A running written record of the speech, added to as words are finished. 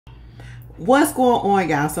What's going on,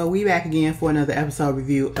 y'all? So we back again for another episode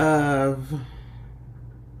review of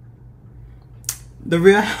the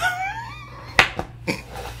real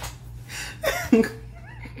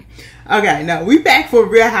okay, no, we back for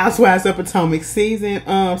Real Housewives of Potomac season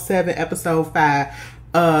 7 episode 5,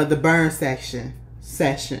 the burn section.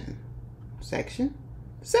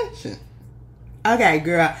 Okay,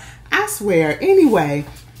 girl, I swear. Anyway,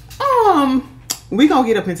 we gonna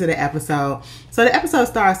get up into the episode. So the episode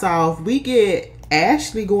starts off, we get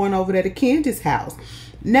Ashley going over there to Candace's house.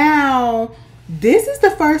 Now, this is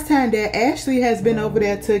the first time that Ashley has been over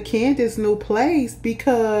there to Candace's new place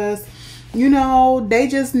because, you know, they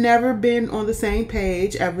just never been on the same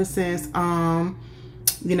page ever since,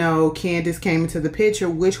 you know, Candace came into the picture,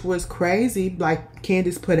 which was crazy, like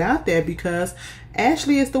Candace put out there, because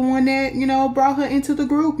Ashley is the one that, you know, brought her into the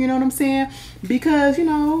group, you know what I'm saying? Because, you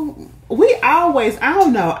know, we always, I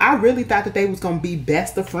don't know, I really thought that they was going to be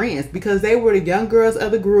best of friends because they were the young girls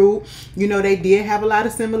of the group. You know, they did have a lot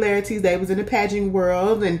of similarities. They was in the pageant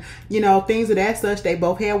world and, you know, things of that such. They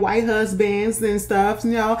both had white husbands and stuff,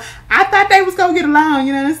 you know. I thought they was going to get along,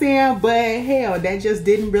 you know what I'm saying? But hell, that just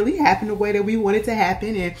didn't really happen the way that we wanted to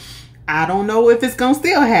happen. And I don't know if it's going to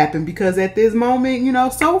still happen because at this moment, you know,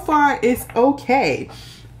 so far it's okay.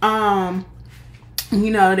 You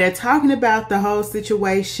know, they're talking about the whole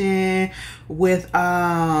situation with,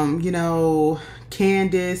 you know,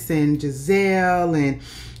 Candace and Giselle. And,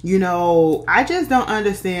 you know, I just don't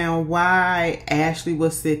understand why Ashley will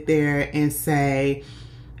sit there and say,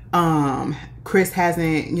 Chris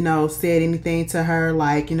hasn't, you know, said anything to her,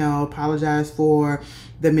 like, you know, apologize for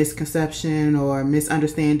the misconception or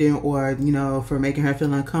misunderstanding or, you know, for making her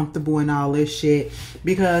feel uncomfortable and all this shit.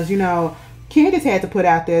 Because, you know, Candace had to put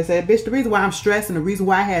out there and say, bitch, the reason why I'm stressing, the reason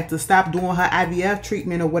why I had to stop doing her IVF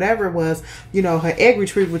treatment or whatever it was, you know, her egg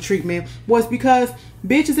retrieval treatment, was because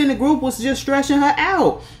bitches in the group was just stressing her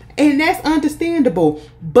out. And that's understandable.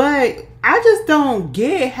 But I just don't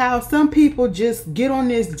get how some people just get on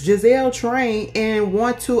this Giselle train and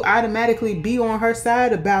want to automatically be on her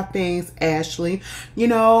side about things, Ashley, you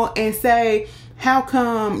know, and say, how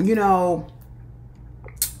come, you know,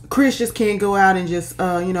 Chris just can't go out and just,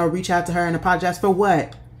 you know, reach out to her and apologize for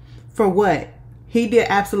what? For what? He did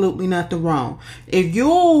absolutely nothing wrong. If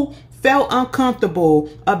you felt uncomfortable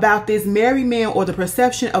about this married man or the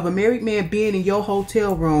perception of a married man being in your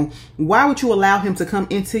hotel room, why would you allow him to come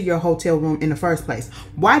into your hotel room in the first place?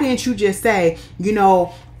 Why didn't you just say, you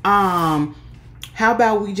know, how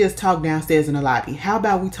about we just talk downstairs in the lobby? How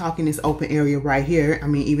about we talk in this open area right here? I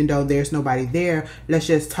mean, even though there's nobody there, let's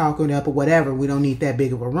just talk it up or whatever. We don't need that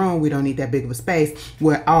big of a room. We don't need that big of a space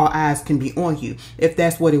where all eyes can be on you. If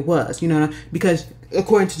that's what it was, you know, because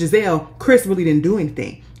according to Giselle, Chris really didn't do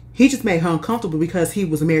anything. He just made her uncomfortable because he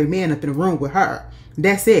was a married man up in the room with her.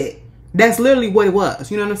 That's it. That's literally what it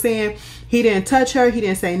was. You know what I'm saying? He didn't touch her. He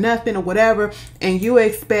didn't say nothing or whatever. And you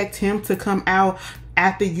expect him to come out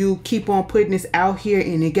after you keep on putting this out here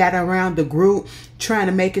and it got around the group trying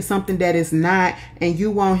to make it something that is not, and you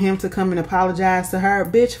want him to come and apologize to her?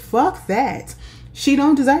 Bitch, fuck that. She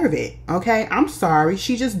don't deserve it. Okay? I'm sorry.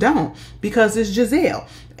 She just don't, because it's Giselle.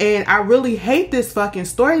 And I really hate this fucking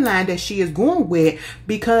storyline that she is going with,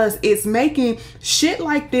 because it's making shit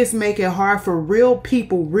like this, make it hard for real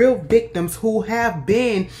people, real victims who have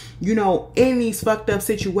been, you know, in these fucked up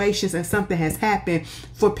situations and something has happened,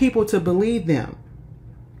 for people to believe them.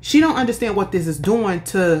 She don't understand what this is doing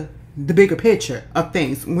to the bigger picture of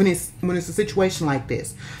things when it's a situation like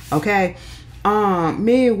this. Okay?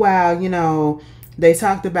 Meanwhile, you know, they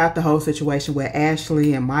talked about the whole situation with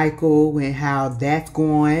Ashley and Michael and how that's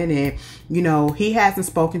going. And, you know, he hasn't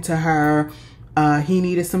spoken to her. He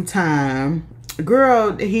needed some time.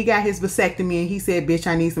 Girl, he got his vasectomy and he said, bitch,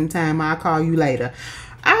 I need some time. I'll call you later.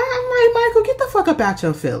 I'm like, Michael, get the fuck up out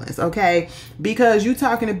your feelings, okay? Because you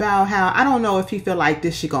talking about how, I don't know if he feel like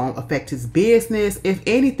this shit gonna affect his business. If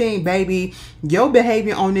anything, baby, your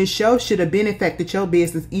behavior on this show should have been affected your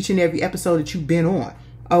business each and every episode that you've been on.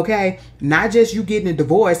 Okay, not just you getting a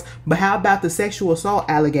divorce, but how about the sexual assault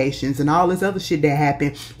allegations and all this other shit that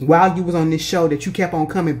happened while you was on this show that you kept on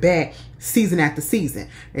coming back season after season,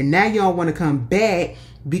 and now you don't want to come back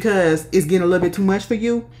because it's getting a little bit too much for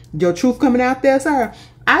you? Your truth coming out there, sir?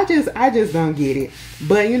 I just don't get it.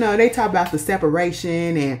 But you know, they talk about the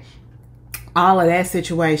separation and all of that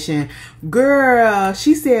situation. Girl,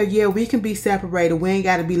 she said, yeah, we can be separated. We ain't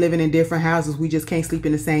got to be living in different houses. We just can't sleep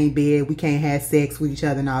in the same bed. We can't have sex with each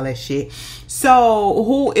other and all that shit. So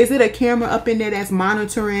who is it? A camera up in there that's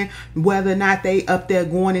monitoring whether or not they up there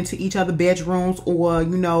going into each other bedrooms or,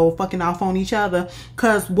 you know, fucking off on each other?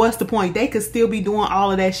 Because what's the point? They could still be doing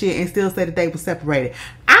all of that shit and still say that they were separated.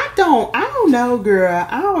 I I don't know, girl.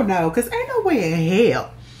 I don't know. Because ain't no way in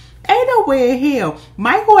hell. Ain't no way in hell.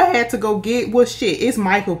 Michael had to go get, well, shit, it's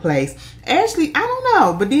Michael's place. Ashley, I don't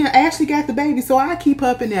know. But then Ashley got the baby, so I keep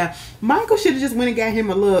up in there. Michael should have just went and got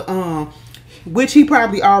him a little, which he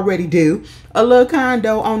probably already do, a little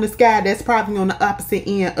condo on the sky that's probably on the opposite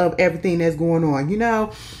end of everything that's going on, you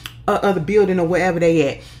know, of the building or wherever they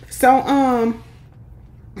at. So,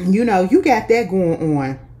 you know, you got that going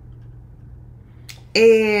on.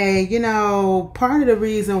 And, you know, part of the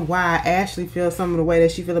reason why Ashley feels some of the way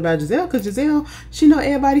that she feels about Giselle, because Giselle, she know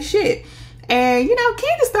everybody's shit. And, you know,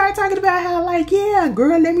 Candace started talking about how, like, yeah,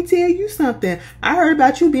 girl, let me tell you something. I heard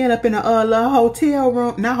about you being up in a little hotel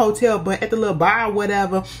room, not hotel, but at the little bar or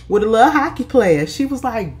whatever, with a little hockey player. She was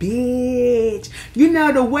like, bitch. You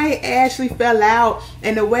know, the way Ashley fell out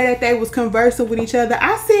and the way that they was conversing with each other,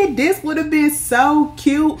 I said this would have been so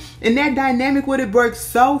cute and that dynamic would have worked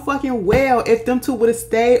so fucking well if them two would have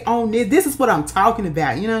stayed on this. This is what I'm talking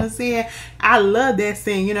about. You know what I'm saying? I love that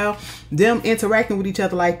scene, you know, them interacting with each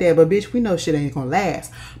other like that. But bitch, we know shit ain't gonna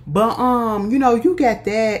last. But you know, you got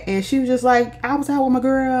that, and she was just like, I was out with my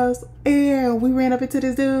girls and we ran up into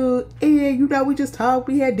this dude, and you know, we just talked,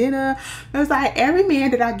 we had dinner. It was like, every man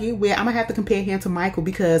that I get with, I'm gonna have to compare him to Michael,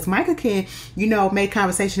 because Michael can, you know, make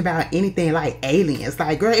conversation about anything, like aliens.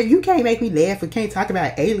 Like, girl, if you can't make me laugh or can't talk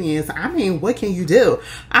about aliens, I mean, what can you do?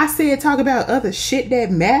 I said talk about other shit that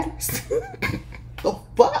matters. The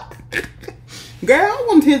fuck? Girl, I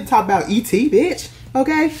want to talk about E.T., bitch.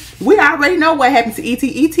 Okay? We already know what happened to E.T.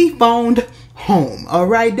 E.T. phoned home.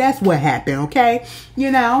 Alright? That's what happened, okay? You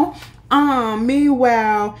know?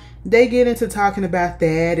 Meanwhile, they get into talking about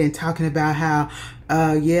that and talking about how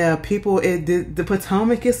yeah, people, the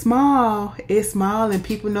Potomac is small. It's small and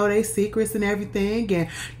people know their secrets and everything. And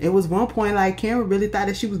it was one point like Karen really thought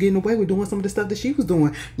that she was getting away with doing some of the stuff that she was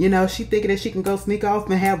doing. You know, she thinking that she can go sneak off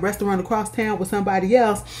and have a restaurant across town with somebody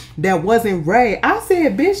else that wasn't Ray. I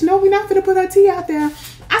said, bitch, no, we're not gonna put her tea out there.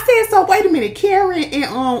 I said, so wait a minute, Karen and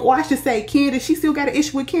or I should say Candace, she still got an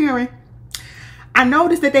issue with Karen. I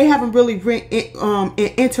noticed that they haven't really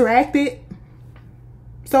interacted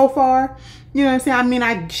so far. You know what I'm saying? I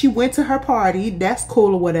mean, she went to her party. That's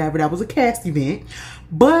cool or whatever. That was a cast event.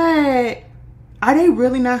 But are they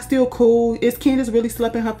really not still cool? Is Candace really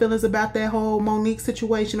slipping her feelings about that whole Monique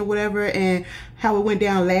situation or whatever and how it went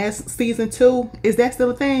down last season 2? Is that still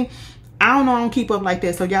a thing? I don't know. I don't keep up like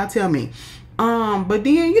that. So y'all tell me. But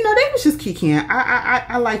then, you know, they was just kicking.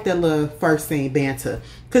 I like that little first scene banter.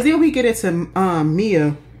 Because then we get into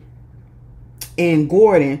Mia and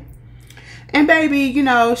Gordon. And baby, you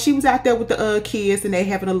know, she was out there with the kids and they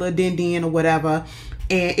having a little din-din or whatever.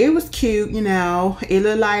 And it was cute, you know. It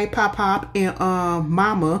looked like Pop and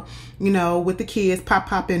Mama, you know, with the kids.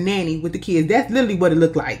 Pop and Nanny with the kids. That's literally what it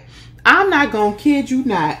looked like. I'm not gonna kid you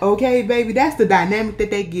not, okay, baby? That's the dynamic that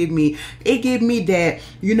they give me. It give me that,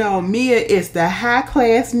 you know, Mia is the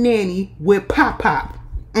high-class nanny with Pop,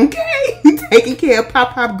 okay? Taking care of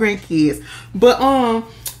Pop grandkids. But,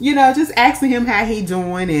 you know, just asking him how he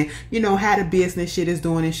doing and, you know, how the business shit is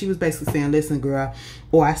doing. And she was basically saying, listen, girl,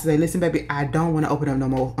 or I say, listen, baby, I don't want to open up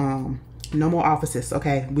no more offices,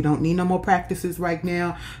 okay? We don't need no more practices right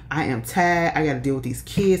now. I am tired. I got to deal with these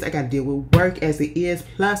kids. I got to deal with work as it is.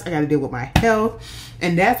 Plus, I got to deal with my health.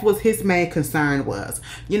 And that's what his main concern was.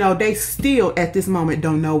 You know, they still, at this moment,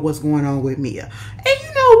 don't know what's going on with Mia. And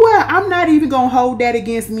you know what? I'm not even going to hold that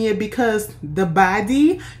against Mia, because the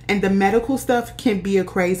body and the medical stuff can be a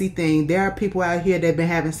crazy thing. There are people out here that have been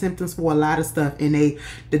having symptoms for a lot of stuff, and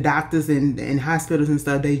the doctors and hospitals and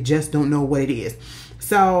stuff, they just don't know what it is.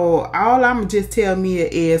 So all I'm just tell Mia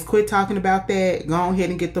is quit talking about that. Go ahead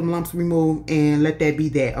and get them lumps removed and let that be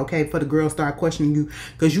that, okay? For the girls start questioning you,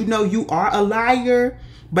 because you know you are a liar.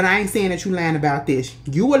 But I ain't saying that you lying about this.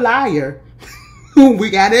 You a liar. We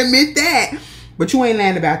gotta admit that. But you ain't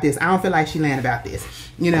lying about this. I don't feel like she lying about this.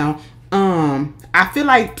 You know. I feel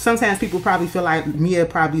like sometimes people probably feel like Mia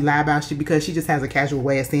probably lie about shit because she just has a casual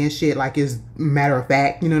way of saying shit like it's matter of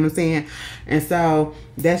fact, you know what I'm saying? And so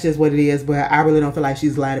that's just what it is. But I really don't feel like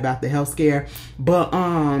she's lied about the health scare. But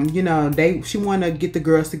you know, she want to get the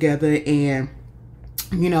girls together and,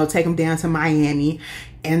 you know, take them down to Miami.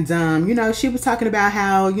 And, you know, she was talking about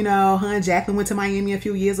how, you know, her and Jacqueline went to Miami a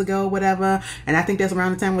few years ago, whatever. And I think that's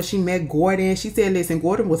around the time when she met Gordon. She said, listen,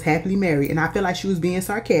 Gordon was happily married. And I feel like she was being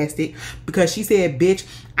sarcastic because she said, bitch,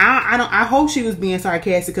 I hope she was being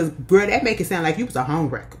sarcastic because, bro, that make it sound like you was a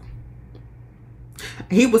homewrecker.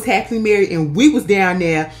 He was happily married and we was down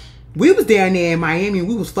there. We was down there in Miami and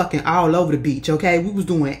we was fucking all over the beach, okay? We was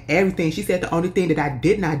doing everything. She said the only thing that I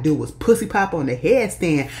did not do was pussy pop on the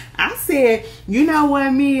headstand. I said, you know what,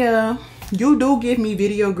 Mia? you do give me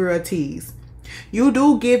video girl tease. You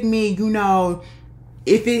do give me, you know,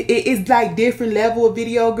 if it's like different level of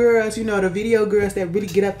video girls, you know, the video girls that really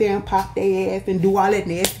get up there and pop their ass and do all that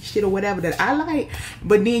nasty shit or whatever that I like.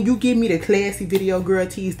 But then you give me the classy video girl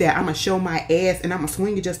tease that I'm gonna show my ass and I'm gonna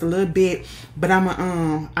swing it just a little bit, but I'm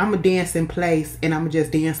gonna dance in place and I'm gonna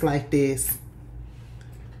just dance like this.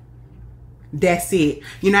 That's it.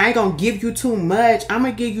 You know, I ain't gonna give you too much. I'm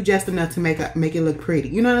gonna give you just enough to make it look pretty.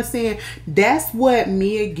 You know what I'm saying? That's what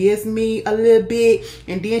Mia gives me a little bit.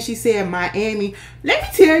 And then she said Miami. Let me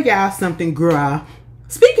tell y'all something, girl.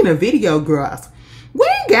 Speaking of video girls, we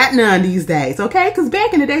ain't got none these days, okay? Because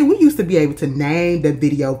back in the day, we used to be able to name the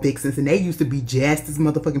video vixens, and they used to be just as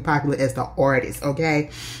motherfucking popular as the artists, okay?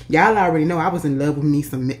 Y'all already know I was in love with me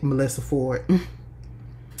some Melissa Ford.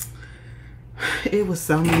 It was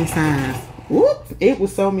so many signs. Whoop, it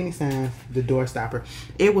was so many signs. The door stopper.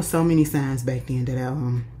 It was so many signs back then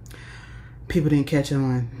that people didn't catch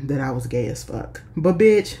on that I was gay as fuck. But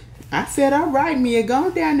bitch, I said, all right, Mia,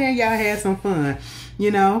 go down there, y'all had some fun.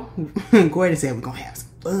 You know, Gordon said we're gonna have some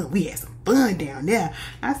fun. We had some fun down there.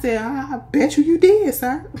 I said, I bet you did,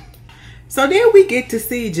 sir. So then we get to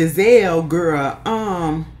see Giselle,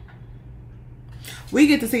 girl. We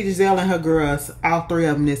get to see Giselle and her girls, all three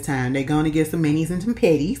of them this time. They're going to get some manis and some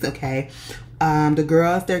petties, okay? The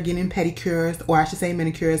girls, they're getting pedicures, or I should say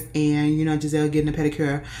manicures, and, you know, Giselle getting a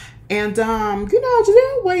pedicure. And, you know,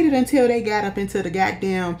 Giselle waited until they got up into the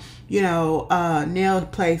goddamn, you know, nail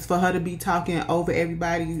place for her to be talking over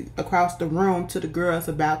everybody across the room to the girls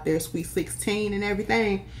about their sweet 16 and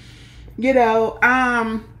everything. You know,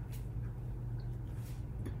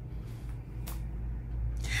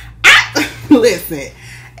 Listen,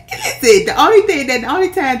 the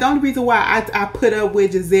only reason why I put up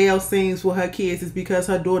with Giselle sings with her kids is because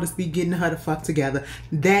her daughters be getting her to fuck together.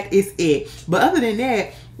 That is it. But other than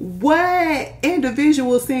that, what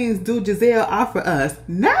individual scenes do Giselle offer us?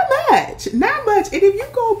 Not much. Not much. And if you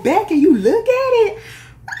go back and you look at it,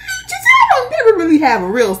 Giselle don't never really have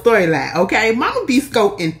a real storyline, okay? Mama be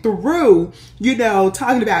scoping through, you know,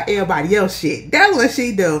 talking about everybody else shit. That's what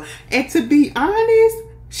she do. And to be honest,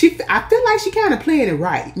 I feel like she kind of playing it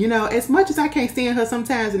right. You know, as much as I can't stand her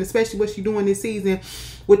sometimes, and especially what she doing this season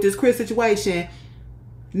with this Chris situation,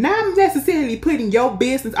 not necessarily putting your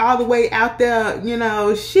business all the way out there. You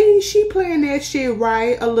know, she playing that shit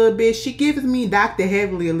right a little bit. She gives me Dr.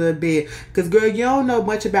 Heavily a little bit. Because, girl, you don't know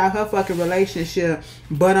much about her fucking relationship.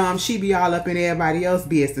 But she be all up in everybody else's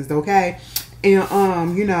business, okay?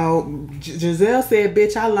 And, you know, Giselle said,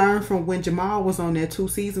 bitch, I learned from when Jamal was on there 2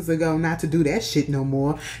 seasons ago not to do that shit no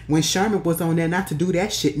more. When Sherman was on there not to do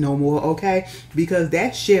that shit no more, okay? Because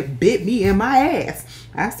that shit bit me in my ass.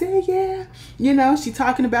 I said, yeah. You know, she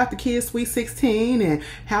talking about the kids' Sweet 16 and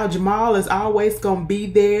how Jamal is always going to be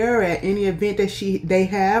there at any event that they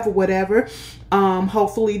have or whatever.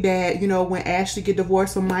 Hopefully that, you know, when Ashley get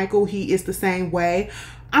divorced from Michael, he is the same way.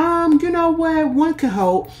 You know what? One can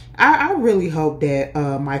hope. I really hope that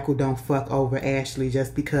Michael don't fuck over Ashley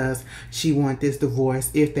just because she want this divorce,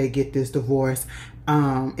 if they get this divorce,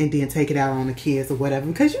 and then take it out on the kids or whatever.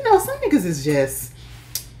 Because, you know, some niggas is just,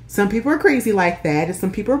 some people are crazy like that, and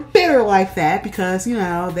some people are bitter like that because, you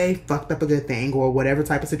know, they fucked up a good thing or whatever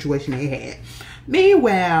type of situation they had.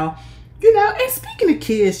 Meanwhile, you know, and speaking of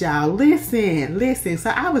kids, y'all, listen.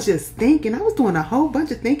 So I was just thinking, I was doing a whole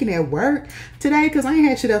bunch of thinking at work today because I ain't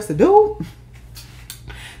had shit else to do.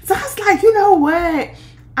 So I was like, you know what?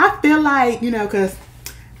 I feel like, you know, because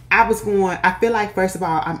I feel like, first of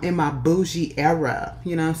all, I'm in my bougie era.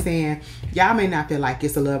 You know what I'm saying? Y'all may not feel like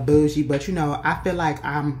it's a little bougie, but, you know, I feel like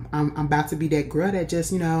I'm about to be that girl that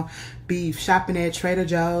just, you know, be shopping at Trader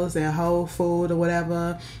Joe's and Whole Foods or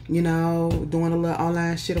whatever, you know, doing a little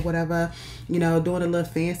online shit or whatever, you know, doing a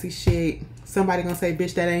little fancy shit. Somebody gonna say,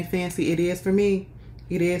 bitch, that ain't fancy. It is for me.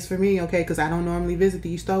 It is for me, okay, because I don't normally visit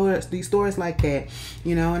these stores like that,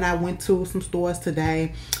 you know. And I went to some stores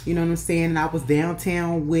today, you know what I'm saying, and I was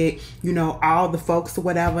downtown with, you know, all the folks or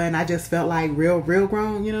whatever, and I just felt like real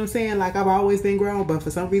grown, you know what I'm saying. Like, I've always been grown, but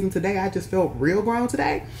for some reason today I just felt real grown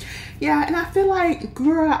today. Yeah, and I feel like,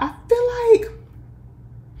 girl, I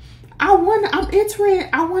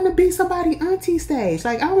want to be somebody auntie stage.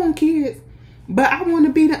 Like, I want kids, but I want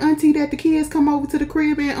to be the auntie that the kids come over to the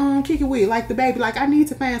crib and kick it with, like the baby. Like, I need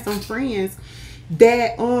to find some friends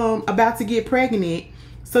that about to get pregnant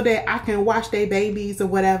so that I can watch their babies or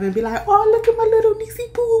whatever and be like, oh, look at my little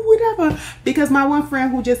niecey poo or whatever. Because my one friend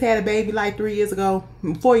who just had a baby like 4 years ago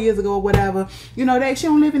or whatever, you know, she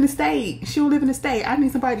don't live in the state. She don't live in the state. I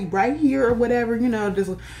need somebody right here or whatever, you know, just,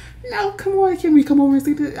 no, come on, can we come over and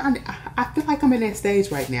see this? I feel like I'm in that stage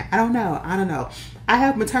right now. I don't know. I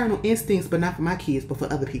have maternal instincts, but not for my kids, but for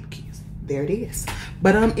other people's kids. There it is.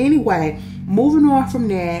 But anyway, moving on from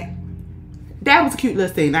that, that was a cute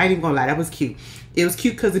little thing. I ain't even gonna lie, that was cute. It was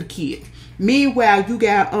cute because of the kid. Meanwhile, you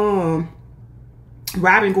got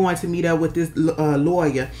Robin going to meet up with this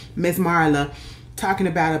lawyer, Miss Marla, talking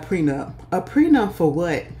about a prenup. A prenup for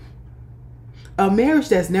what? A marriage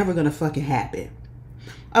that's never gonna fucking happen.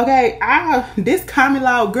 Okay, this common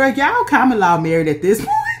law, girl, y'all common law married at this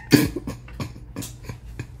point.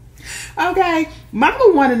 Okay,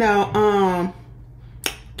 mama want to know,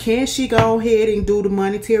 can she go ahead and do the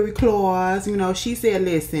monetary clause? You know, she said,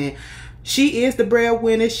 listen, she is the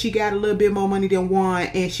breadwinner. She got a little bit more money than one,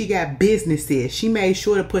 and she got businesses. She made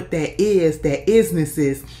sure to put that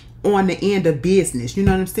businesses on the end of business. You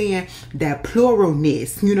know what I'm saying? That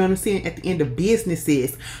pluralness, you know what I'm saying? At the end of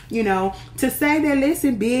businesses, you know, to say that,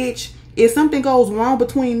 listen, bitch, if something goes wrong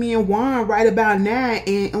between me and Juan right about now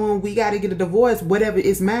and we got to get a divorce, whatever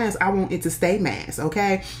is mine, I want it to stay mine,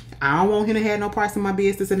 okay? I don't want him to have no parts in my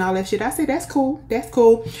business and all that shit. I say, that's cool. That's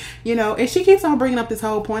cool. You know, and she keeps on bringing up this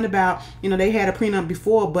whole point about, you know, they had a prenup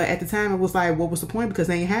before, but at the time it was like, what was the point? Because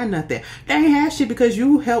they ain't had nothing. They ain't had shit because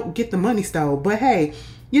you helped get the money stole. But hey,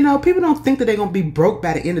 you know, people don't think that they're going to be broke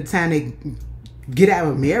by the end of the time they get out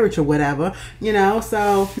of marriage or whatever, you know.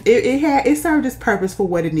 So it served its purpose for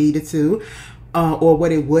what it needed to, or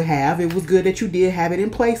what it would have. It was good that you did have it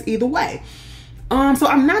in place either way. So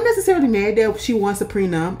I'm not necessarily mad that she wants a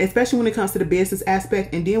prenup, especially when it comes to the business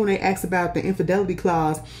aspect. And then when they asked about the infidelity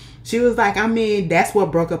clause, she was like, I mean, that's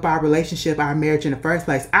what broke up our relationship, our marriage in the first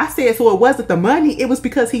place. I said, so it wasn't the money, it was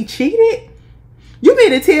because he cheated? You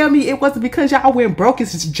mean to tell me it wasn't because y'all went broke?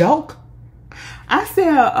 It's just a joke? I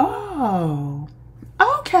said, oh,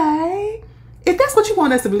 okay. If that's what you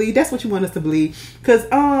want us to believe, that's what you want us to believe. Because,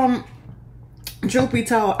 truth be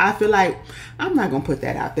told, I feel like, I'm not going to put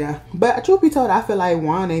that out there, but truth be told, I feel like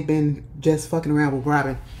Juan ain't been just fucking around with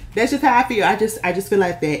Robin. That's just how I feel. I just feel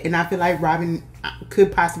like that. And I feel like Robin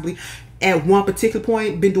could possibly, at one particular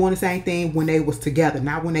point, been doing the same thing when they was together.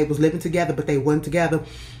 Not when they was living together, but they wasn't together.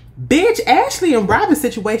 Bitch, Ashley and Robin's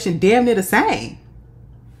situation damn near the same.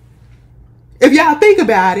 If y'all think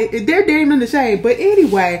about it, they're damn near the same. But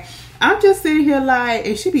anyway, I'm just sitting here like,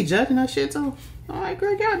 and she be judging her shit too. I'm like,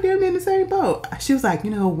 girl, y'all damn near in the same boat. She was like,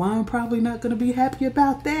 you know, Juan probably not going to be happy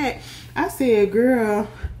about that. I said, girl,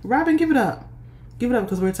 Robin, give it up. Give it up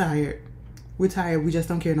because we're tired. We're tired. We just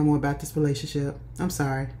don't care no more about this relationship. I'm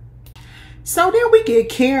sorry. So then we get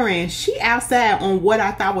Karen. She outside on what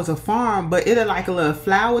I thought was a farm, but it like a little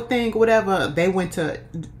flower thing or whatever. They went to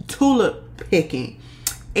tulip picking.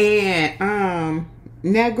 And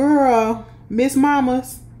now girl, Miss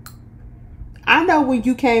Mamas, I know when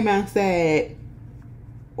you came outside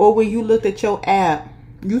or when you looked at your app,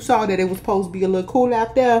 you saw that it was supposed to be a little cool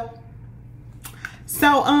out there.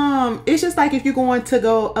 So it's just like if you're going to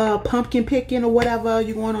go pumpkin picking or whatever,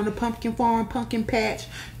 you're going on a pumpkin farm, pumpkin patch,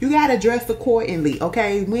 you gotta dress accordingly,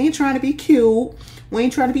 okay? We ain't trying to be cute. We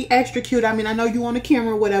ain't trying to be extra cute. I mean, I know you on the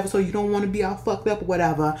camera or whatever, so you don't want to be all fucked up or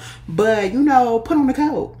whatever. But, you know, put on a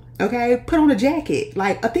coat, okay? Put on a jacket,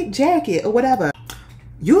 like a thick jacket or whatever.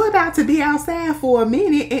 You're about to be outside for a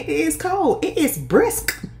minute. It is cold. It is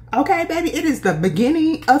brisk, okay, baby? It is the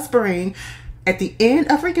beginning of spring. At the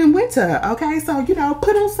end of freaking winter, okay? So, you know,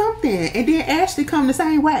 put on something. And then Ashley come the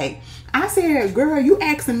same way. I said, girl, you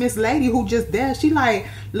asking Miss Lady who just there. She like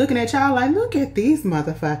looking at y'all like, look at these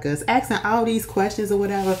motherfuckers. Asking all these questions or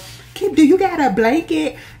whatever. Do you got a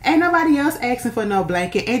blanket? Ain't nobody else asking for no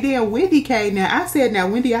blanket. And then Wendy came now. I said, now,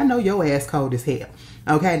 Wendy, I know your ass cold as hell.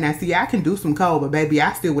 Okay, now see, I can do some cold, but baby,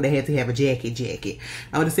 I still would have had to have a jacket.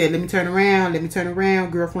 I would have said, let me turn around,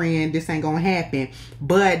 girlfriend, this ain't gonna happen.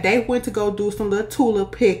 But they went to go do some little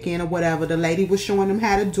tulip picking or whatever. The lady was showing them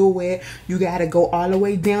how to do it. You gotta go all the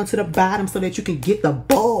way down to the bottom so that you can get the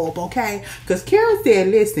bulb, okay? Because Karen said,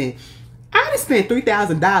 listen, I done spent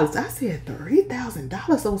 $3,000. I said,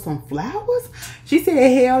 $3,000 on some flowers? She said,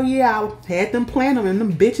 hell yeah, I had them plant them and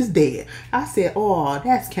them bitches dead. I said, oh,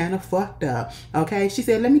 that's kind of fucked up. Okay, she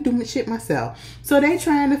said, let me do my shit myself. So they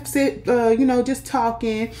trying to sit, you know, just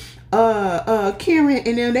talking. Karen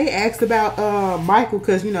and then they asked about Michael,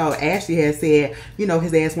 because you know Ashley had said, you know,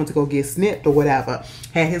 his ass went to go get snipped or whatever,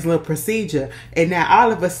 had his little procedure, and now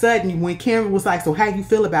all of a sudden when Karen was like, so how you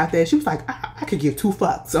feel about that, she was like, I could give two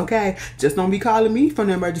fucks, okay, just don't be calling me from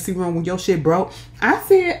the emergency room when your shit broke. I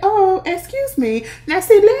said, oh, excuse me. Now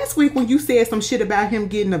see, last week when you said some shit about him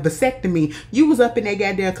getting a vasectomy, you was up in that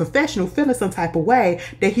goddamn confessional feeling some type of way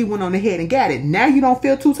that he went on ahead and got it. Now you don't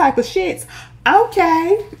feel two type of shits.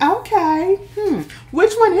 Okay.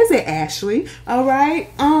 Which one is it, Ashley? All right.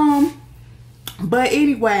 But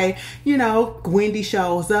anyway, you know, Wendy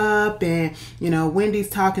shows up and, you know, Wendy's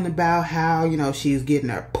talking about how, you know, she's getting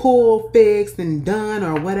her pool fixed and done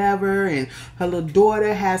or whatever. And her little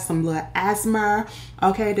daughter has some little asthma,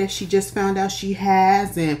 okay, that she just found out she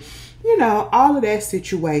has. And, you know, all of that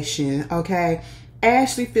situation, okay.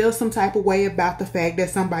 Ashley feels some type of way about the fact that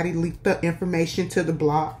somebody leaked the information to the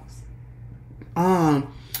blogs.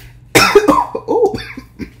 Ooh.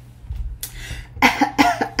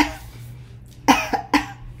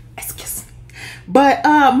 Excuse me. But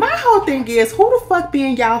my whole thing is, who the fuck be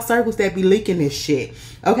in y'all circles that be leaking this shit?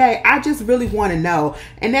 Okay, I just really want to know,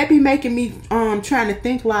 and that be making me trying to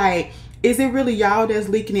think like, is it really y'all that's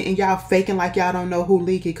leaking it and y'all faking like y'all don't know who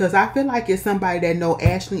leaked it? Because I feel like it's somebody that know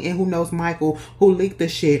Ashley and who knows Michael who leaked the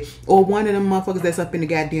shit. Or one of them motherfuckers that's up in the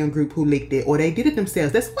goddamn group who leaked it. Or they did it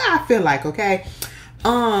themselves. That's what I feel like, okay?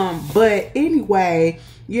 But anyway,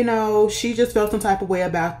 you know, she just felt some type of way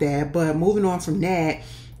about that. But moving on from that,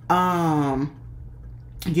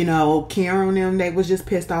 you know, Karen and them, they was just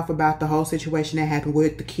pissed off about the whole situation that happened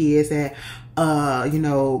with the kids at, you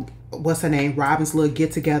know, what's her name, Robin's little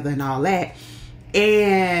get together and all that.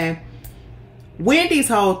 And Wendy's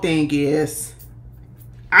whole thing is,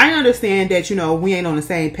 I understand that, you know, we ain't on the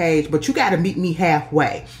same page, but you got to meet me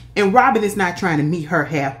halfway. And Robin is not trying to meet her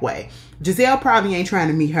halfway. Giselle probably ain't trying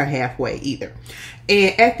to meet her halfway either.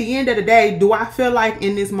 And at the end of the day, do I feel like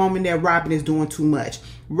in this moment that Robin is doing too much?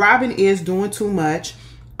 Robin is doing too much,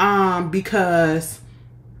 because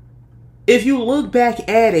if you look back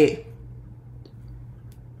at it,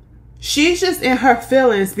 she's just in her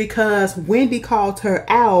feelings because Wendy called her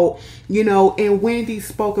out, you know, and Wendy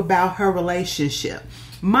spoke about her relationship.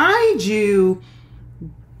 Mind you,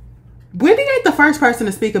 Wendy ain't the first person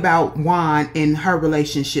to speak about Juan and her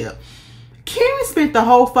relationship. Karen spent the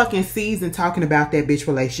whole fucking season talking about that bitch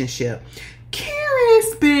relationship. Karen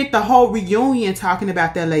spent the whole reunion talking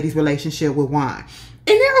about that lady's relationship with Juan.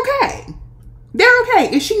 And they're okay. They're okay.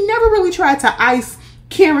 And she never really tried to ice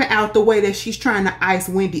Karen out the way that she's trying to ice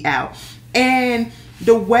Wendy out. And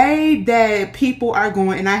the way that people are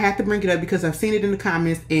going, and I have to bring it up because I've seen it in the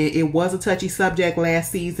comments, and it was a touchy subject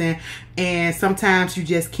last season, and sometimes you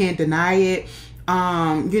just can't deny it.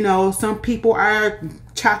 You know, some people are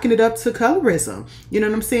chalking it up to colorism, you know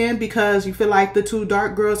what I'm saying, because you feel like the two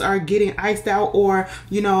dark girls are getting iced out, or,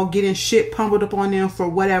 you know, getting shit pummeled up on them for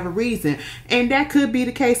whatever reason. And that could be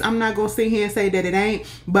the case. I'm not gonna sit here and say that it ain't,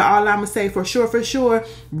 but all I'm gonna say for sure,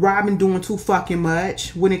 Robin doing too fucking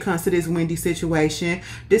much when it comes to this Wendy situation.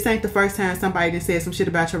 This ain't the first time somebody done said some shit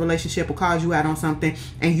about your relationship or called you out on something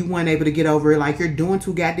and you weren't able to get over it. Like, you're doing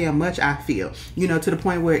too goddamn much, I feel, you know, to the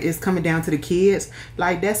point where it's coming down to the kids.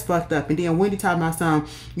 Like, that's fucked up. And then Wendy talking about some,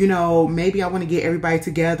 you know, maybe I want to get everybody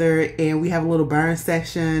together and we have a little burn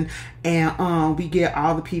session, and we get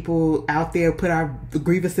all the people out there, put our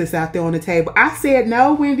grievances out there on the table. I said,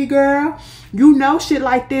 no, Wendy girl, you know, shit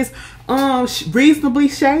like this reasonably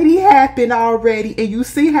shady happened already, and you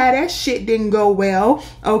see how that shit didn't go well,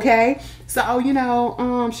 okay? So, you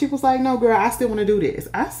know, she was like, no, girl, I still want to do this.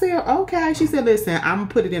 I said, okay. She said, listen, I'm gonna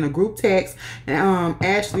put it in a group text. And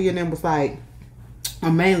Ashley and them was like,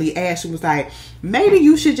 mainly Ashley was like, maybe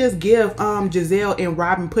you should just give Giselle and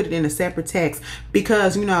Robin, put it in a separate text,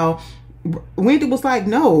 because, you know, Wendy was like,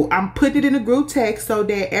 no, I'm putting it in a group text so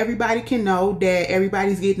that everybody can know that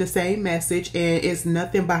everybody's getting the same message and it's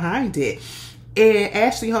nothing behind it. And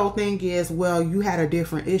Ashley's whole thing is, well, you had a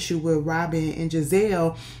different issue with Robin and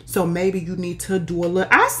Giselle, so maybe you need to do a little.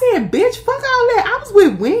 I said, bitch, fuck all that. I was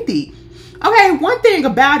with Wendy. Okay, one thing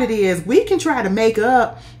about it is we can try to make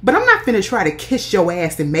up, but I'm not finna try to kiss your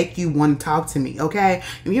ass and make you want to talk to me, okay?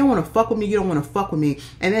 If you don't want to fuck with me, you don't want to fuck with me.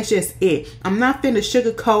 And that's just it. I'm not finna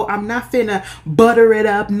sugarcoat. I'm not finna butter it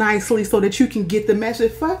up nicely so that you can get the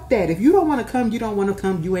message. Fuck that. If you don't want to come, you don't want to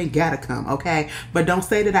come. You ain't gotta come, okay? But don't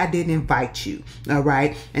say that I didn't invite you, all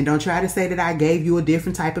right? And don't try to say that I gave you a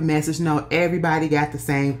different type of message. No, everybody got the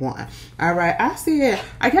same one, all right? I said,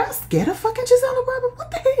 are y'all scared of fucking Giselle and Robin? What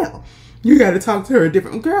the hell? You got to talk to her a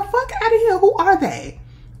different girl. Fuck out of here. Who are they?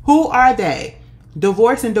 Who are they?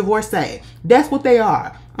 Divorce and divorcee. That's what they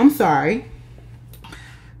are. I'm sorry.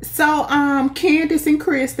 So, Candace and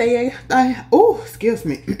Chris, oh, excuse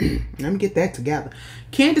me. Let me get that together.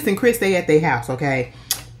 Candace and Chris, stay at their house, okay?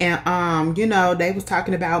 And, you know, they was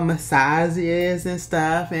talking about massages and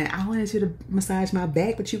stuff. And I wanted you to massage my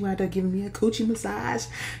back, but you wound up giving me a coochie massage.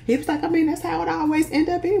 He was like, I mean, that's how it always end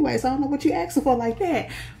up anyway. So I don't know what you asking for like that.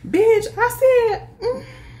 Bitch, I said,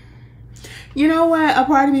 you know what? A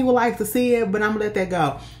part of me would like to see it, but I'm gonna let that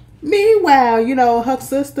go. Meanwhile, you know, her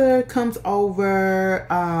sister comes over,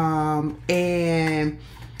 and,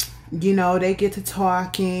 you know, they get to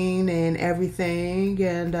talking and everything,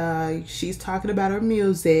 and she's talking about her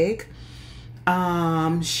music.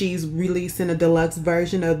 She's releasing a deluxe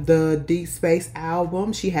version of the Deep Space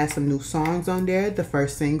album. She has some new songs on there. The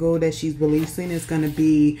first single that she's releasing is going to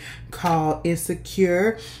be called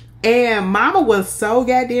Insecure. And Mama was so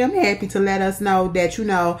goddamn happy to let us know that, you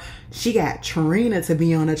know, she got Trina to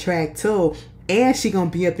be on the track too. And she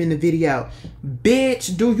gonna be up in the video.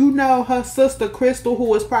 Bitch, do you know her sister Crystal,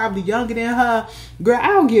 who is probably younger than her? Girl, I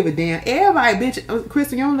don't give a damn. Everybody, bitch.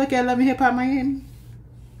 Crystal, you don't look at Love and Hip Hop Miami?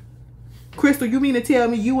 Crystal, you mean to tell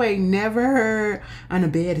me you ain't never heard I'm the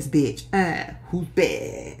baddest bitch? Who's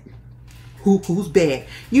bad? Who's bad?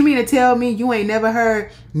 You mean to tell me you ain't never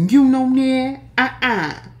heard You Know Me?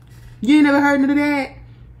 You ain't never heard none of that?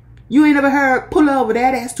 You ain't never heard Pull Over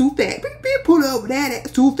That Ass Too Fat? Pull over that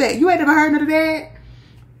ass too fat. You ain't never heard none of that?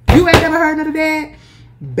 You ain't never heard none of that?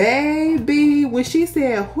 Baby, when she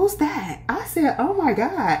said, who's that? I said, oh my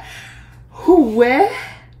God. Who, where?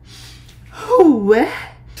 Who, where?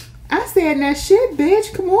 I said, now shit,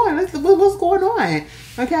 bitch, come on. What's going on?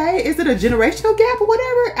 Okay, is it a generational gap or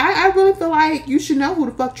whatever? I really feel like you should know who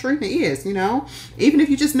the fuck Trina is, you know? Even if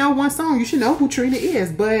you just know one song, you should know who Trina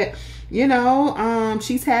is. But, you know,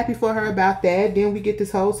 she's happy for her about that. Then we get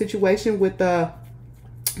this whole situation with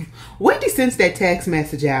Wendy sends that text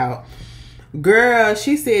message out. Girl,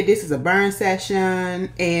 she said this is a burn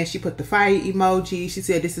session, and she put the fire emoji. She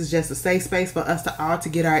said this is just a safe space for us to all to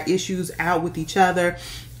get our issues out with each other,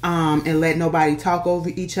 and let nobody talk over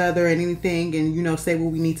each other and anything, and, you know, say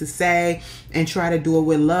what we need to say and try to do it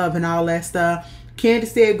with love and all that stuff.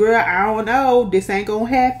 Candace said, girl, I don't know, this ain't gonna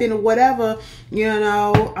happen or whatever, you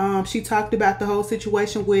know. She talked about the whole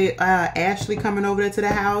situation with Ashley coming over there to the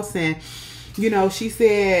house, and, you know, she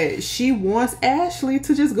said she wants Ashley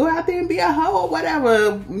to just go out there and be a hoe or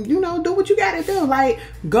whatever, you know, do what you gotta do, like,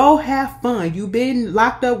 go have fun. You've been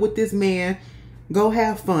locked up with this man, go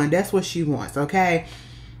have fun. That's what she wants, okay?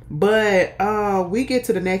 But we get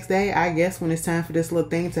to the next day, I guess, when it's time for this little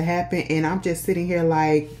thing to happen, and I'm just sitting here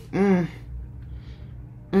like,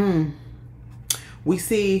 we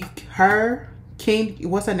see her,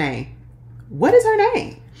 what's her name? What is her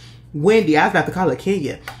name? Wendy. I was about to call her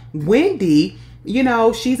Kenya. Wendy, you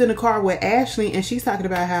know, she's in the car with Ashley, and she's talking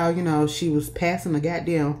about how, you know, she was passing a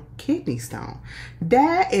goddamn kidney stone.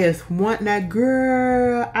 That is one, that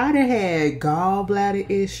girl, I done had gallbladder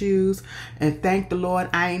issues, and thank the Lord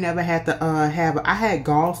I ain't never had to I had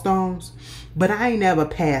gallstones, but I ain't never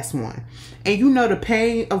passed one. And you know the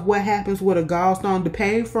pain of what happens with a gallstone, the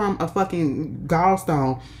pain from a fucking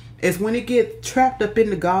gallstone is when it gets trapped up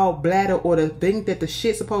in the gallbladder, or the thing that the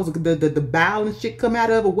shit supposed to, the bowel and shit come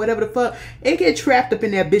out of, or whatever the fuck, it get trapped up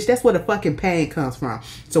in that bitch. That's where the fucking pain comes from.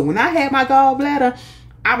 So when I had my gallbladder,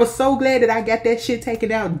 I was so glad that I got that shit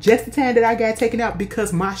taken out just the time that I got taken out,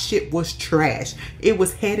 because my shit was trash. It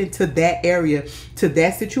was heading to that area, to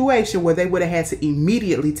that situation where they would have had to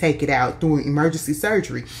immediately take it out doing emergency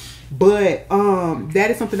surgery. But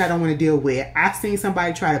that is something I don't want to deal with. I've seen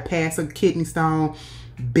somebody try to pass a kidney stone,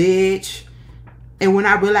 bitch. And when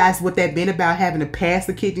I realized what that been about, having to pass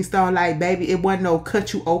the kidney stone, like, baby, it wasn't no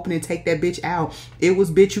cut you open and take that bitch out. It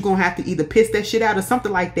was, bitch, you gonna have to either piss that shit out or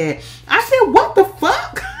something like that. I said, what the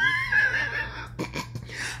fuck?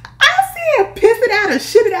 I said, piss it out or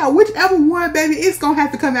shit it out. Whichever one, baby, it's gonna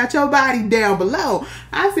have to come out your body down below.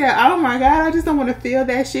 I said, oh my God, I just don't want to feel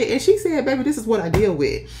that shit. And she said, baby, this is what I deal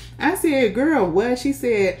with. I said, girl, what? She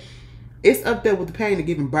said, it's up there with the pain of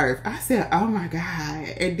giving birth. I said, oh my God.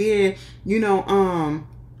 And then, you know,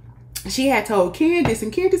 she had told Candace,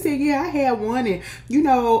 and Candace said, yeah, I had one. And, you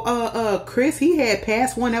know, Chris, he had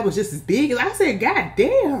passed one that was just as big. I said, God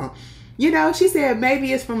damn. You know, she said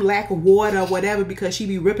maybe it's from lack of water or whatever, because she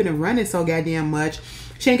be ripping and running so goddamn much.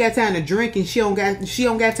 She ain't got time to drink, and she don't got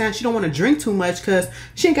time. She don't want to drink too much because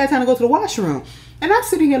she ain't got time to go to the washroom. And I'm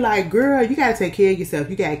sitting here like, girl, you got to take care of yourself.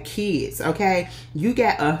 You got kids, okay? You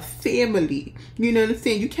got a family. You know what I'm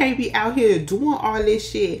saying? You can't be out here doing all this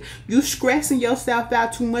shit. You stressing yourself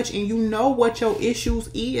out too much, and you know what your issues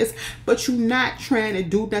is, but you not trying to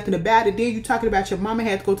do nothing about it. Then you talking about your mama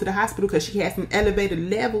had to go to the hospital because she had some elevated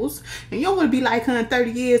levels, and you don't want to be like her in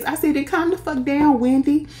 30 years. I said, then calm the fuck down,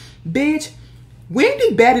 Wendy. Bitch,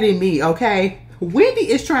 Wendy better than me, okay? Wendy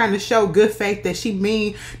is trying to show good faith that she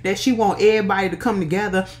mean that she want everybody to come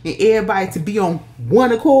together and everybody to be on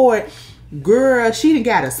one accord. Girl, she done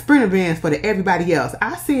got a sprinter bands for everybody else.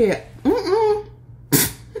 I said,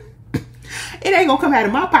 it ain't gonna come out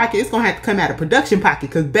of my pocket. It's gonna have to come out of production pocket.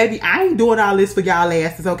 Cause baby, I ain't doing all this for y'all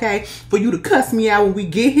asses, okay? For you to cuss me out when we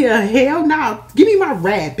get here. Hell no. Give me my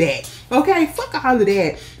rag back. Okay? Fuck all of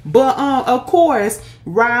that. But of course,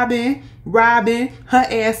 Robin, her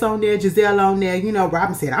ass on there, Giselle on there. You know,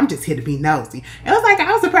 Robin said, I'm just here to be nosy. And I was like,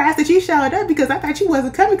 I was surprised that you showed up because I thought you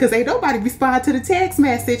wasn't coming because ain't nobody respond to the text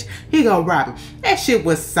message. Here go Robin. That shit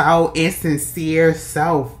was so insincere,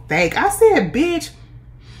 so fake. I said, bitch,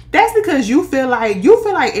 that's because you feel like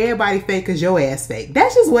everybody fake because your ass fake.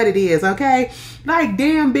 That's just what it is, okay? Like,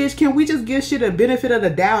 damn, bitch, can we just give shit a benefit of the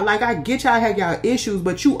doubt? Like, I get y'all have y'all issues,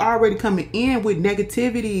 but you already coming in with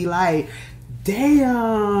negativity. Like,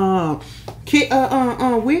 damn.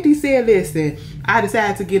 Wendy said, listen, I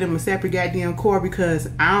decided to get him a separate goddamn core because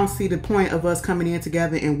I don't see the point of us coming in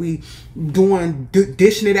together and we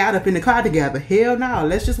dishing it out up in the car together. Hell no.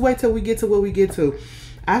 Let's just wait till we get to what we get to.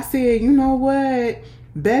 I said, you know what?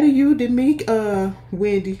 Better you than me,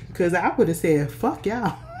 Wendy, because I would have said, fuck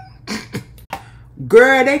y'all.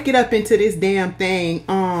 Girl, they get up into this damn thing,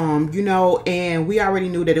 you know, and we already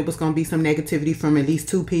knew that it was going to be some negativity from at least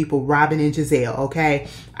two people, Robin and Giselle, okay?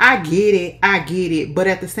 I get it, but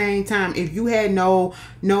at the same time, if you had no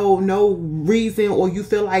reason or you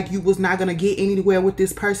feel like you was not going to get anywhere with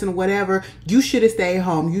this person or whatever, you should have stayed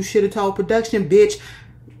home. You should have told production, bitch,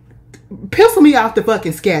 pencil me off the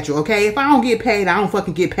fucking schedule, okay? If I don't get paid, I don't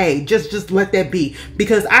fucking get paid. Just let that be.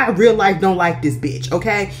 Because I real life don't like this bitch,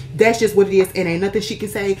 okay? That's just what it is. And ain't nothing she can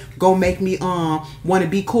say go make me want to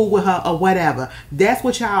be cool with her or whatever. That's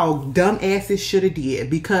what y'all dumb asses should have did.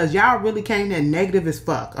 Because y'all really came there negative as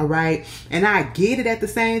fuck, alright? And I get it at the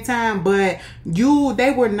same time, but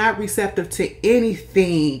they were not receptive to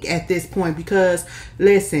anything at this point. Because,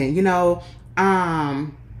 listen, you know,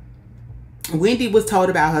 Wendy was told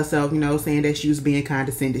about herself, you know, saying that she was being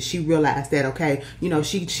condescending. She realized that, okay, you know,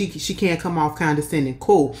 she can't come off condescending.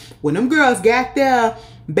 Cool. When them girls got there,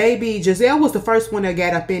 baby, Giselle was the first one that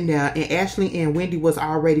got up in there, and Ashley and Wendy was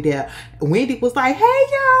already there. Wendy was like, hey,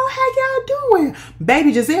 y'all, how y'all doing?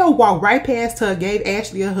 Baby, Giselle walked right past her, gave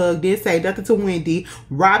Ashley a hug, didn't say nothing to Wendy.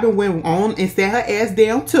 Robin went on and sat her ass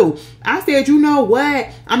down, too. I said, you know what?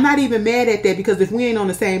 I'm not even mad at that because if we ain't on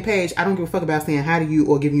the same page, I don't give a fuck about saying hi to you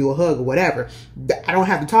or giving you a hug or whatever. I don't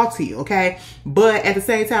have to talk to you, okay? But at the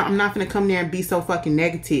same time, I'm not going to come there and be so fucking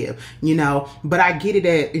negative, you know? But I get it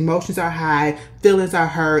that emotions are high, feelings are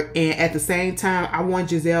hurt, and at the same time, I want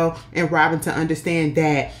Giselle and Robin to understand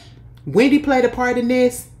that Wendy played a part in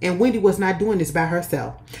this, and Wendy was not doing this by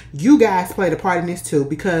herself. You guys played a part in this too,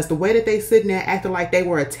 because the way that they sitting there acting like they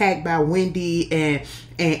were attacked by Wendy,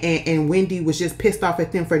 and Wendy was just pissed off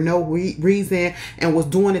at them for no reason and was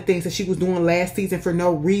doing the things that she was doing last season for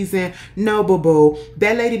no reason. No, boo-boo.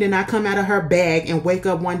 That lady did not come out of her bag and wake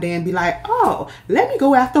up one day and be like, oh, let me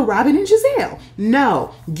go after Robin and Giselle.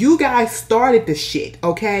 No, you guys started the shit,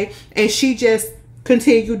 okay? And she just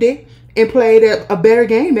continued it and played a better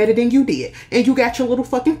game at it than you did. And you got your little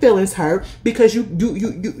fucking feelings hurt because you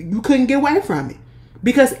couldn't get away from it.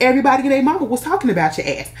 Because everybody in their mama was talking about your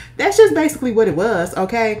ass. That's just basically what it was,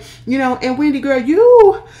 okay? You know, and Wendy, girl,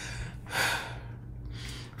 you...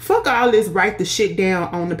 Fuck all this, write the shit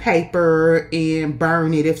down on the paper and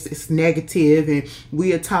burn it if it's negative and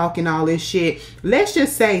we are talking all this shit. Let's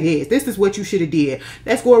just say this. This is what you should have did.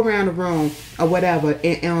 Let's go around the room or whatever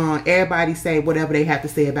and everybody say whatever they have to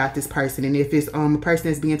say about this person. And if it's a person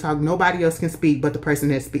that's being talked, nobody else can speak but the person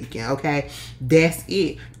that's speaking, okay? That's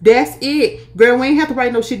it. That's it. Girl, we ain't have to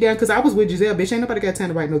write no shit down because I was with Giselle, bitch. Ain't nobody got time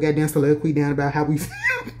to write no goddamn soliloquy down about how we feel.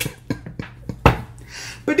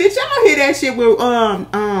 But did y'all hear that shit where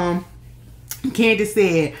Candace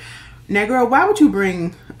said, now girl, why would you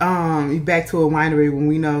bring you back to a winery when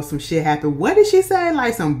we know some shit happened? What did she say?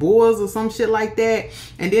 Like some bulls or some shit like that?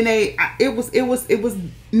 And then it was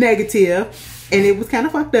negative and it was kind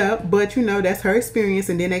of fucked up, but you know, that's her experience.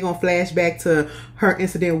 And then they gonna flash back to her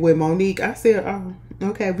incident with Monique. I said, oh,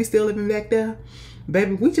 okay, we still living back there?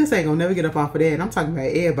 Baby, we just ain't gonna never get up off of that. And I'm talking about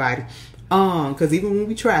everybody. Because even when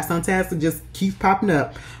we try, sometimes it just keeps popping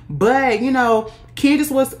up. But, you know, Candace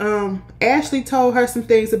was, Ashley told her some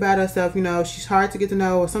things about herself. You know, she's hard to get to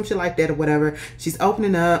know or some shit like that or whatever. She's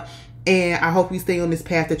opening up. And I hope you stay on this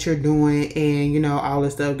path that you're doing. And, you know, all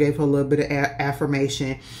this stuff. Gave her a little bit of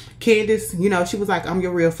affirmation. Candace, you know, she was like, I'm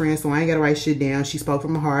your real friend, so I ain't got to write shit down. She spoke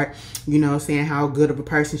from her heart, you know, saying how good of a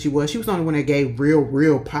person she was. She was the only one that gave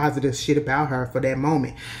real positive shit about her for that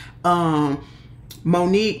moment.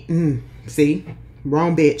 Monique, see,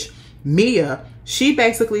 wrong bitch. Mia, she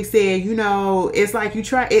basically said, you know, it's like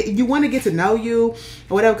you want to get to know you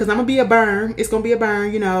or whatever, because I'm gonna be a burn. It's gonna be a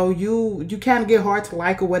burn, you know. You kind of get hard to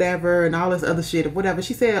like or whatever, and all this other shit or whatever.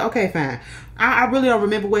 She said, okay, fine. I really don't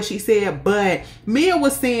remember what she said, but Mia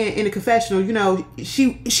was saying in the confessional, you know,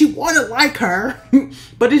 she want to like her,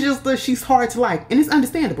 but it's just that she's hard to like, and it's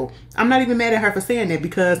understandable. I'm not even mad at her for saying that,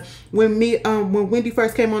 because when Wendy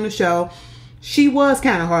first came on the show, she was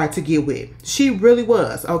kind of hard to get with. She really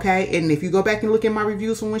was, okay? And if you go back and look at my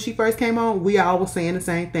reviews from when she first came on, we all were saying the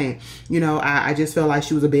same thing. You know, I just felt like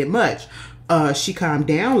she was a bit much. She calmed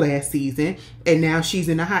down last season, and now she's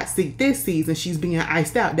in the hot seat this season. She's being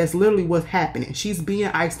iced out. That's literally what's happening. She's being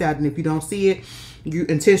iced out, and if you don't see it, you're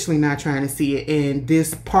intentionally not trying to see it. And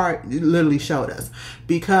this part literally showed us.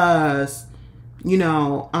 Because, you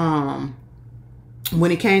know, when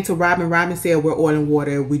it came to Robin said, we're oil and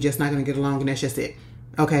water. We just not going to get along, and that's just it.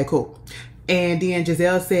 Okay, cool. And then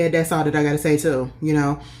Giselle said, that's all that I got to say too, you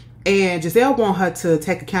know. And Giselle want her to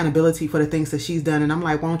take accountability for the things that she's done. And I'm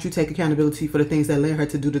like, why don't you take accountability for the things that led her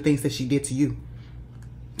to do the things that she did to you?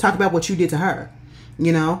 Talk about what you did to her,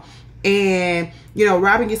 you know. And, you know,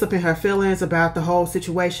 Robin gets up in her feelings about the whole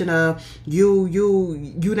situation of you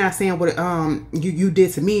not saying what you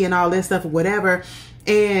did to me and all this stuff or whatever.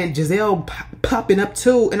 And Giselle popping up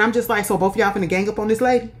too. And I'm just like, so both y'all finna gang up on this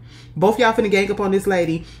lady? Both y'all finna gang up on this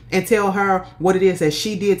lady and tell her what it is that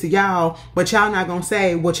she did to y'all, but y'all not gonna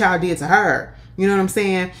say what y'all did to her. You know what I'm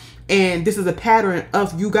saying? And this is a pattern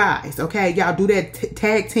of you guys, okay? Y'all do that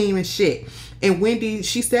tag team and shit. And Wendy,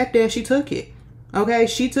 she sat there and she took it. Okay,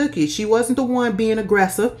 she took it. She wasn't the one being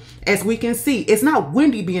aggressive. As we can see, it's not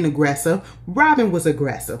Wendy being aggressive. Robin was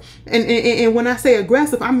aggressive. And when I say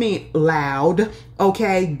aggressive, I mean loud,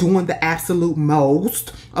 okay, doing the absolute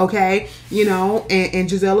most, okay, you know, and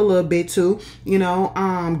Giselle a little bit too, you know,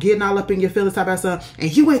 getting all up in your feelings about something,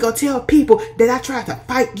 and you ain't gonna tell people that I tried to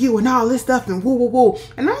fight you and all this stuff and woo woo woo.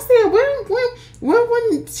 And I said,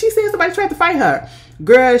 when she said somebody tried to fight her,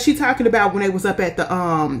 girl, she talking about when they was up at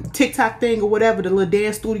the TikTok thing or whatever, the little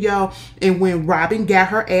dance studio, and when Robin got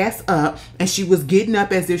her ass up and she was getting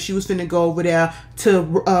up as if she was finna go over there to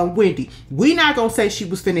Wendy. We not gonna say she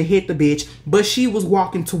was finna hit the bitch, but she was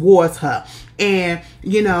walking towards her. And,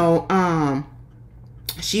 you know,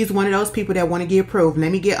 she's one of those people that want to get approved.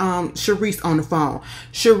 Let me get Sharice on the phone.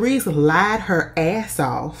 Sharice lied her ass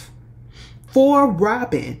off for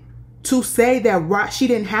Robin to say that she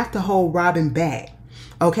didn't have to hold Robin back.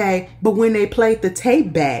 Okay, but when they played the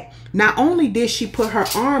tape back, not only did she put her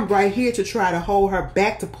arm right here to try to hold her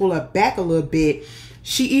back, to pull her back a little bit,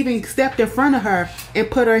 she even stepped in front of her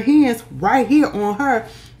and put her hands right here on her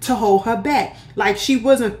to hold her back. Like she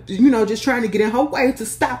wasn't, you know, just trying to get in her way to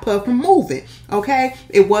stop her from moving. Okay,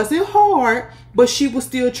 it wasn't hard, but she was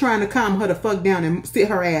still trying to calm her the fuck down and sit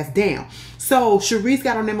her ass down. So Sharice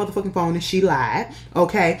got on that motherfucking phone and she lied.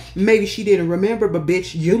 Okay, maybe she didn't remember, but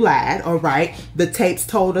bitch, you lied. All right, the tapes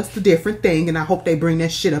told us the different thing, and I hope they bring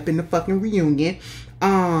that shit up in the fucking reunion.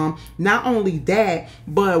 Not only that,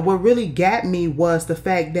 but what really got me was the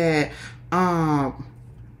fact that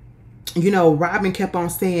you know, Robin kept on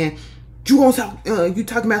saying, you gonna talk, you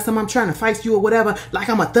talking about something, I'm trying to fight you or whatever, like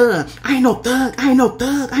I'm a thug. I ain't no thug. I ain't no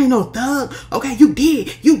thug. I ain't no thug. Okay, you did.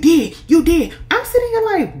 I'm sitting here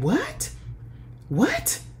like, what?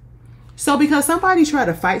 What? So because somebody tried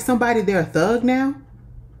to fight somebody, they're a thug now?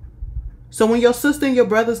 So when your sister and your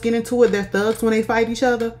brothers get into it, they're thugs when they fight each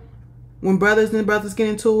other? When brothers and brothers get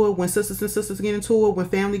into it, when sisters and sisters get into it, when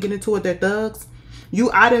family get into it, they're thugs?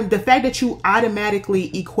 The fact that you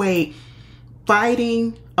automatically equate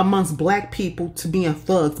fighting amongst black people to being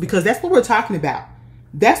thugs, because that's what we're talking about.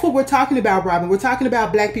 That's what we're talking about, Robin. We're talking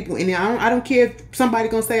about black people. And I don't care if somebody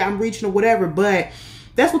gonna say I'm reaching or whatever, but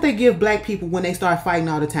that's what they give black people when they start fighting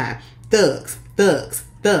all the time. Thugs, thugs,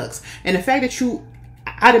 thugs. And the fact that you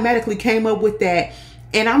automatically came up with that,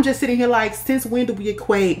 and I'm just sitting here like, since when do we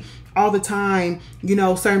equate all the time, you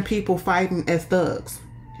know, certain people fighting as thugs?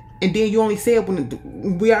 And then you only said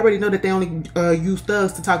when we already know that they only use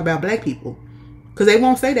thugs to talk about black people, because they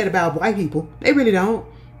won't say that about white people. They really don't,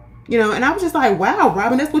 you know. And I was just like, wow,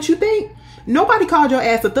 Robin, that's what you think? Nobody called your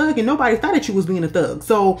ass a thug and nobody thought that you was being a thug.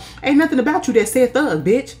 So ain't nothing about you that said thug,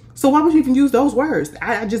 bitch. So why would you even use those words?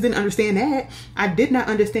 I just didn't understand that. I did not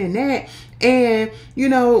understand that. And, you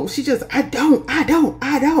know, she just, I don't.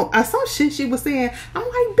 Some shit she was saying. I'm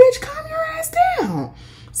like, bitch, calm your ass down.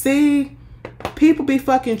 See, people be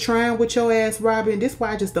fucking trying with your ass, Robin. This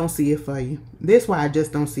why I just don't see it for you. This why I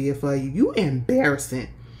just don't see it for you. You embarrassing.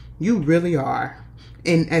 You really are.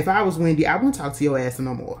 And if I was Wendy, I wouldn't talk to your ass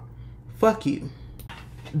no more. Fuck you.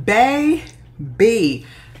 Baby.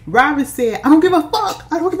 Robin said, I don't give a fuck.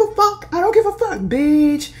 I don't give a fuck. I don't give a fuck,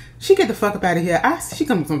 bitch. She get the fuck up out of here. She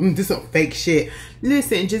comes from this some fake shit.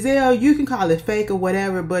 Listen, Giselle, you can call it fake or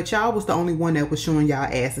whatever, but y'all was the only one that was showing y'all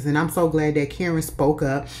asses. And I'm so glad that Karen spoke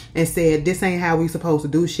up and said, this ain't how we supposed to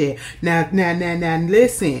do shit. Now,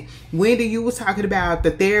 listen. Wendy, you was talking about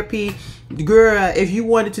the therapy. Girl, if you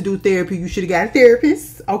wanted to do therapy, you should have got a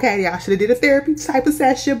therapist. Okay, y'all should have did a therapy type of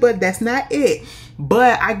session, but that's not it.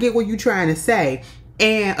 But I get what you're trying to say.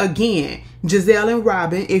 And again, Giselle and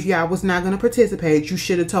Robin, if y'all was not going to participate, you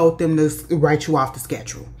should have told them to write you off the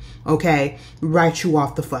schedule. Okay? Write you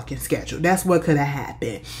off the fucking schedule. That's what could have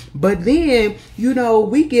happened. But then, you know,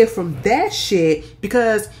 we get from that shit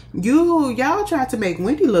because y'all tried to make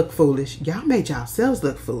Wendy look foolish. Y'all made yourselves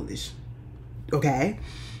look foolish. Okay?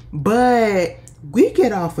 But we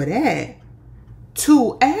get off of that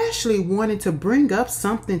to Ashley wanting to bring up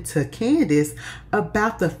something to Candace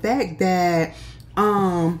about the fact that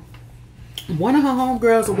one of her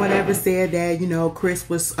homegirls or whatever said that, you know, Chris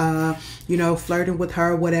was, you know, flirting with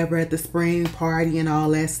her, whatever, at the spring party and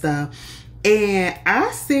all that stuff. And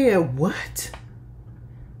I said, what?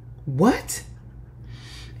 What?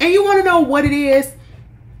 And you want to know what it is?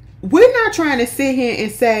 We're not trying to sit here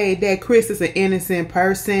and say that Chris is an innocent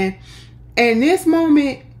person. In this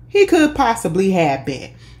moment, he could possibly have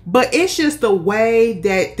been. But it's just the way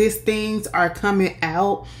that these things are coming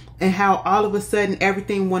out and how all of a sudden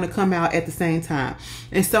everything want to come out at the same time.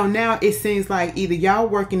 And so now it seems like either y'all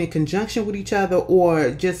working in conjunction with each other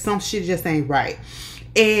or just some shit just ain't right.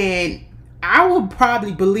 And I would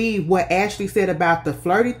probably believe what Ashley said about the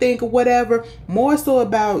flirty thing or whatever, more so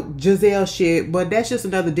about Giselle shit, but that's just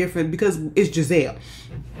another different because it's Giselle.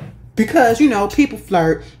 Because, you know, people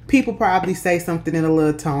flirt, people probably say something in a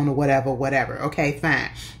little tone or whatever. Okay, fine.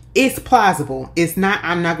 It's plausible. It's not,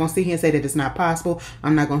 I'm not going to sit here and say that it's not possible.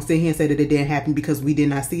 I'm not going to sit here and say that it didn't happen because we did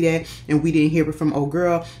not see that and we didn't hear it from old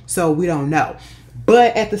girl. So we don't know.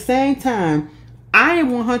 But at the same time, I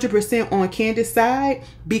am 100% on Candace's side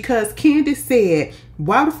because Candace said,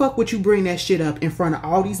 why the fuck would you bring that shit up in front of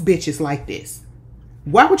all these bitches like this?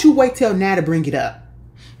 Why would you wait till now to bring it up?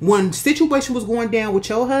 When the situation was going down with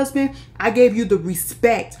your husband, I gave you the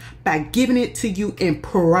respect by giving it to you in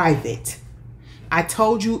private. I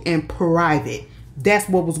told you in private. That's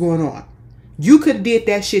what was going on. You could have did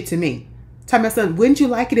that shit to me. Tell my son, wouldn't you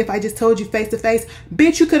like it if I just told you face to face?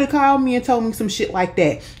 Bitch, you could have called me and told me some shit like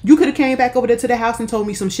that. You could have came back over there to the house and told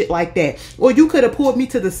me some shit like that. Or you could have pulled me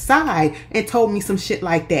to the side and told me some shit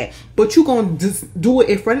like that. But you gonna just do it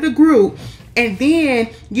in front of the group. And then,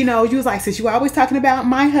 you know, you was like, since you always talking about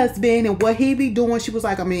my husband and what he be doing, she was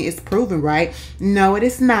like, I mean, it's proven, right? No, it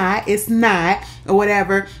is not. It's not. Or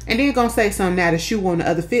whatever. And then you're going to say something now, the shoe on the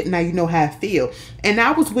other foot. Now you know how I feel. And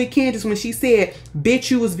I was with Candace when she said,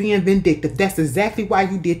 bitch, you was being vindictive. That's exactly why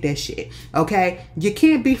you did that shit. Okay? You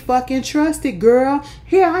can't be fucking trusted, girl.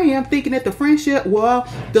 Here I am thinking that the friendship, well,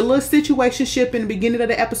 the little situationship in the beginning of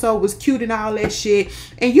the episode was cute and all that shit.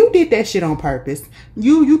 And you did that shit on purpose.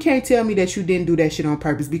 You can't tell me that you didn't do that shit on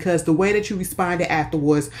purpose because the way that you responded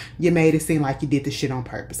afterwards, you made it seem like you did the shit on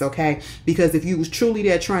purpose, okay? Because if you was truly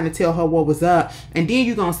there trying to tell her what was up, and then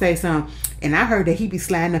you gonna say something, and I heard that he be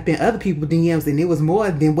sliding up in other people's DMs and it was more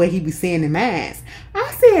than what he be saying in mine.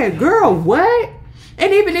 I said, girl, what?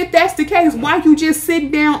 And even if that's the case, why you just sitting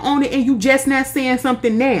down on it and you just not saying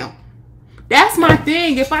something now? That's my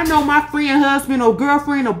thing. If I know my friend, husband, or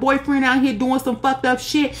girlfriend, or boyfriend out here doing some fucked up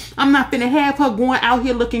shit, I'm not finna have her going out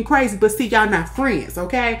here looking crazy. But see, y'all not friends,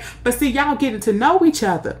 okay? But see, y'all getting to know each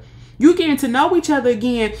other. You getting to know each other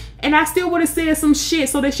again. And I still would have said some shit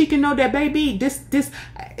so that she can know that, baby, this,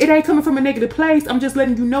 it ain't coming from a negative place. I'm just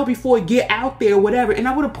letting you know before it get out there or whatever. And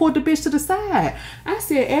I would have pulled the bitch to the side. I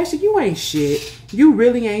said, Ashley, you ain't shit. You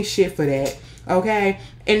really ain't shit for that. Okay?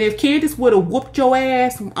 And if Candace would have whooped your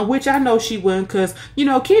ass, which I know she wouldn't, because, you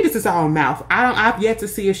know, Candace is all mouth. I've yet to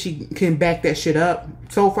see if she can back that shit up.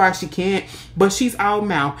 So far she can't, but she's all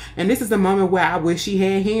mouth. And this is a moment where I wish she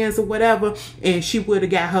had hands or whatever, and she would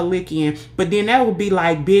have got her lick in. But then that would be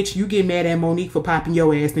like, bitch, you get mad at Monique for popping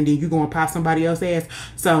your ass, and then you gonna pop somebody else's ass.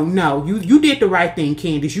 So no, you did the right thing,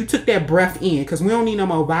 Candace. You took that breath in, because we don't need no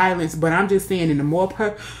more violence. But I'm just saying, in the more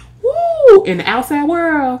in the outside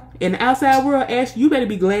world, Ash, you better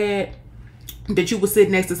be glad that you would sit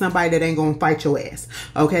next to somebody that ain't gonna fight your ass,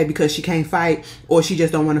 okay? Because she can't fight, or she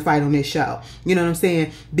just don't want to fight on this show. You know what I'm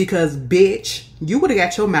saying? Because, bitch, you would have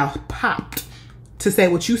got your mouth popped to say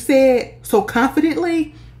what you said so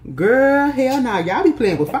confidently. Girl, hell no. Y'all be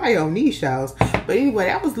playing with fire on these shows. But anyway,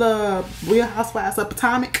 that was Real Housewives of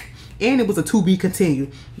Potomac. And it was a to be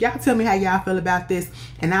continued. Y'all tell me how y'all feel about this,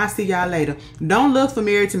 and I'll see y'all later. Don't look for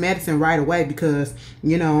Married to Medicine right away, because,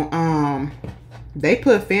 you know, they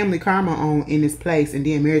put Family Karma on in this place, and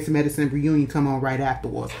then Married to Medicine reunion come on right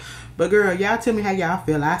afterwards. But girl, y'all tell me how y'all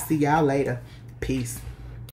feel. I'll see y'all later. Peace.